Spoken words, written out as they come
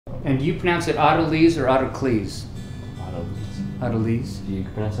And do you pronounce it Autolise or Autoclese? Autolise. Autolise. Do you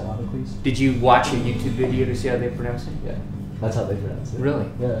pronounce it Autoclese? Did you watch a YouTube video to see how they pronounce it? Yeah. That's how they pronounce it. Really?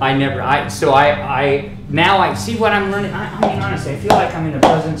 Yeah. I never, now I see what I'm learning. I mean, honestly, I feel like I'm in the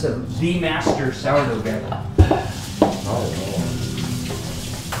presence of the master sourdough guy. Oh,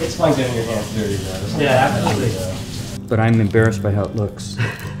 it's fun getting your hands dirty, though. Yeah, absolutely. But I'm embarrassed by how it looks.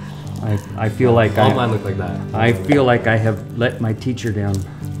 I feel like all mine look like that. I feel like I have let my teacher down.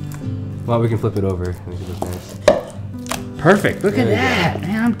 Well, we can flip it over. Make it look nice. Perfect. Look at that,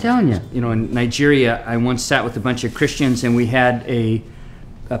 man! I'm telling you. You know, in Nigeria, I once sat with a bunch of Christians, and we had a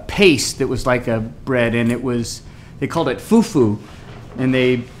paste that was like a bread, and they called it fufu, and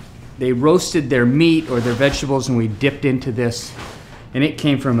they roasted their meat or their vegetables, and we dipped into this, and it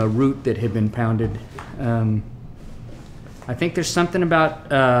came from a root that had been pounded. I think there's something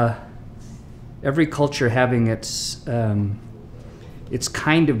about every culture having its kind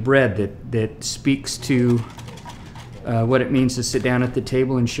of bread that speaks to what it means to sit down at the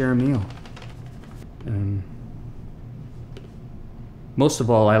table and share a meal. Most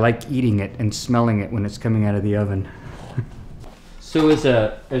of all, I like eating it and smelling it when it's coming out of the oven. So as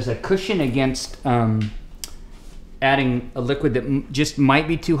a cushion against adding a liquid that just might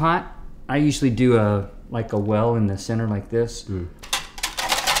be too hot, I usually do like a well in the center like this. And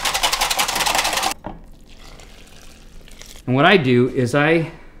what I do is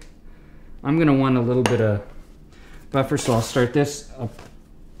I'm gonna want a little bit of buffer, so I'll start this, I'll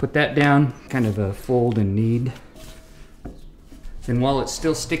put that down, kind of a fold and knead. And while it's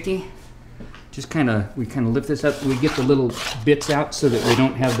still sticky, we kind of lift this up, we get the little bits out so that we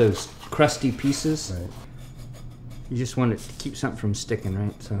don't have those crusty pieces. Right. You just want it to keep something from sticking,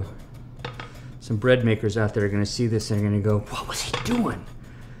 right? So some bread makers out there are gonna see this and they're gonna go, what was he doing?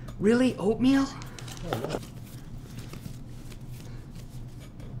 Really, oatmeal?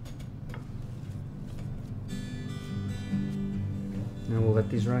 Now we'll let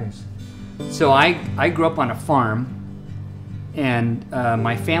these rise. So I grew up on a farm, and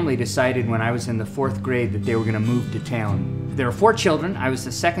my family decided when I was in the 4th grade that they were gonna move to town. There were 4 children, I was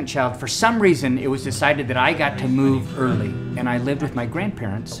the 2nd child. For some reason, it was decided that I got to move early, and I lived with my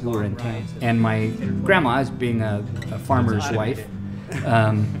grandparents who were in town. And my grandma, as being a farmer's wife,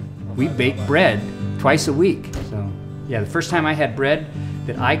 we baked bread twice a week. So yeah, the first time I had bread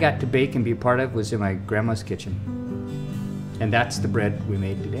that I got to bake and be a part of was in my grandma's kitchen. And that's the bread we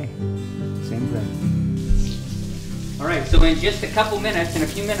made today. Same bread. All right, so in just a couple minutes, in a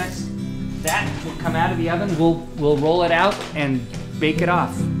few minutes, that will come out of the oven. We'll roll it out and bake it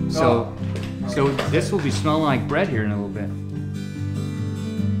off. So this will be smelling like bread here in a little bit.